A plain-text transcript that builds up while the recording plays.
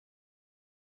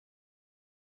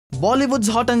Bollywood's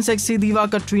hot and sexy diva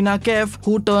Katrina Kaif,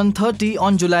 who turned 30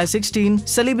 on July 16,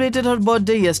 celebrated her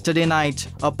birthday yesterday night.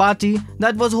 A party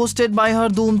that was hosted by her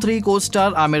Dhoom 3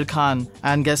 co-star Aamir Khan.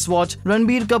 And guess what?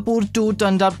 Ranbir Kapoor too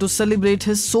turned up to celebrate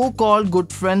his so-called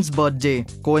good friend's birthday.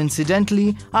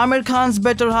 Coincidentally, Aamir Khan's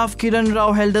better half Kiran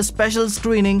Rao held a special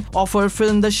screening of her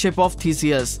film The Ship of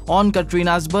Theseus on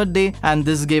Katrina's birthday, and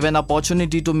this gave an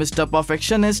opportunity to Mr.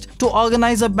 Perfectionist to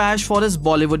organize a bash for his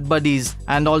Bollywood buddies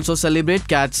and also celebrate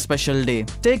Kat's special day.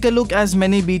 Take a look as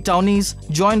many B-townies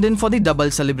joined in for the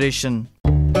double celebration.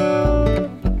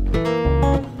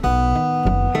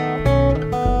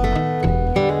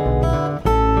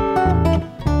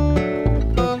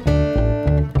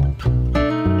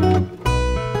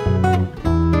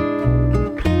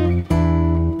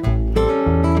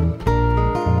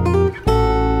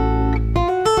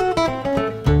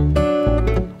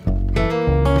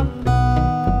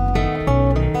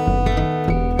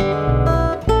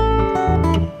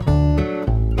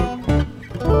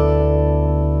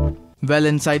 Well,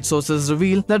 inside sources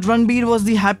reveal that Ranbir was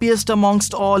the happiest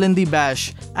amongst all in the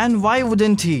bash. And why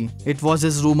wouldn't he? It was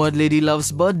his rumored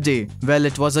ladylove's birthday. Well,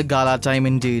 it was a gala time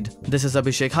indeed. This is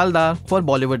Abhishek Haldar for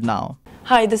Bollywood Now.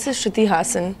 Hi, this is Shruti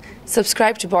Hassan.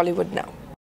 Subscribe to Bollywood Now.